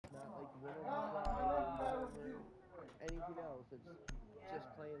that's just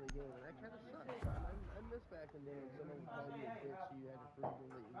playing the game, and that kind of sucks. I miss back in the day when someone would call you a bitch, so you had to prove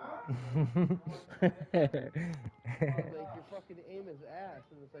them that you weren't. Like, your fucking aim is ass,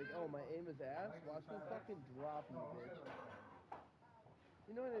 and it's like, oh, my aim is ass? Watch me fucking drop you, bitch.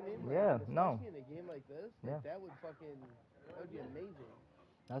 You know what I mean? Like, Yeah, and no. especially in a game like this, like, that would be amazing.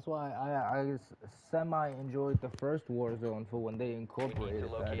 That's why I semi enjoyed the first Warzone for when they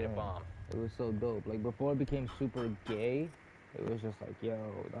incorporated that in. It was so dope. Like before it became super gay, it was just like, yo,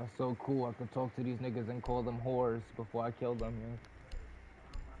 that's so cool. I could talk to these niggas and call them whores before I kill them.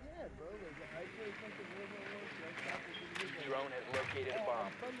 Yeah, bro. Like, I played fucking Warzone once, and I stopped it because he was like, Drone has located a oh, bomb.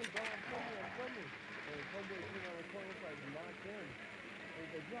 I'm friendly, bro. I'm friendly. I'm friendly. And his homeboy came around the corner, so I knocked him. And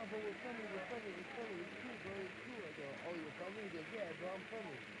he's like, yeah, bro, we're friendly. We're friendly. We're friendly. It's cool, bro. It's cool. I go, oh, you're friendly? He goes, yeah, bro, I'm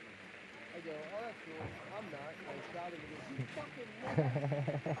friendly. I go, oh, that's cool. I'm not. And I shot him. He goes, you fucking nigga.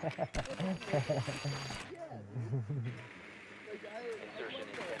 Yeah, dude. Like, I Insertion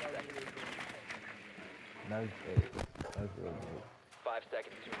love in that 10 about seconds. video games. That's great. That's really great. 5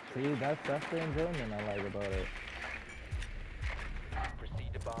 seconds to insertion. See, that's the enjoyment I like about it.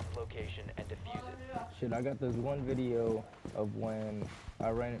 Proceed to bomb's location and defuse it. Shit, I got this one video of when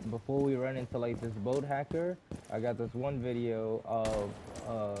before we ran into like this boat hacker. I got this one video of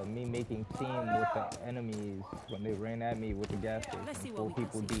me making team with the enemies when they ran at me with the gas station, 4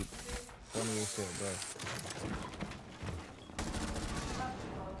 people deep. Funny as shit, bro.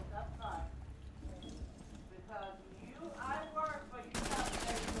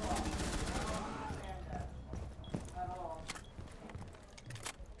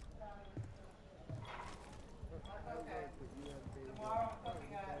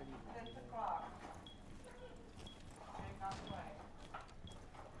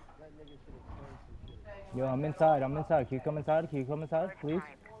 Yo, I'm inside. I'm inside. Can you come inside? Can you come inside, please? Yep,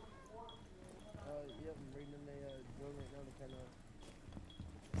 I'm reading in the drone right now to kind of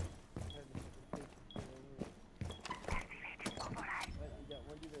you got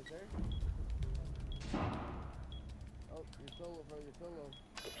one dude right there. Oh, you're solo, bro. You're solo.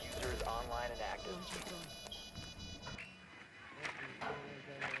 Diffuser is online and active.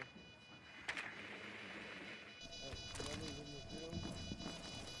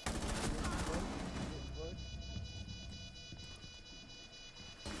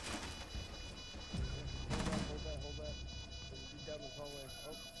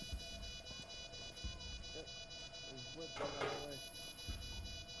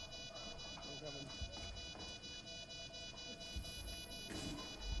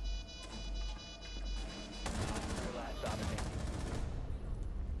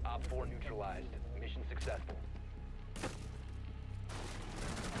 Op 4 neutralized. Mission successful.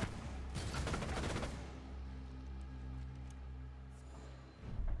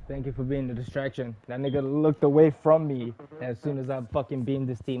 Thank you for being the distraction. That nigga looked away from me as soon as I fucking beamed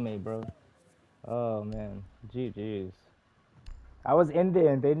his teammate, bro. Oh, man. GG's. I was in there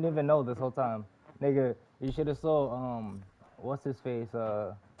and they didn't even know this whole time. Nigga, you should have saw, what's his face?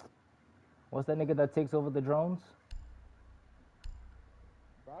 What's that nigga that takes over the drones?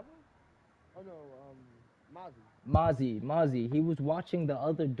 Bravo? Oh, no, Mozzie. He was watching the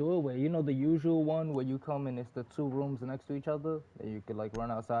other doorway. You know the usual one where you come and it's the 2 rooms next to each other? And you could like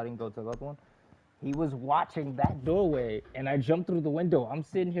run outside and go to the other one? He was watching that doorway, and I jumped through the window. I'm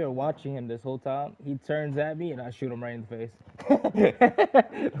sitting here watching him this whole time. He turns at me, and I shoot him right in the face.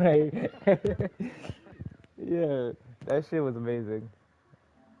 Like, yeah, that shit was amazing.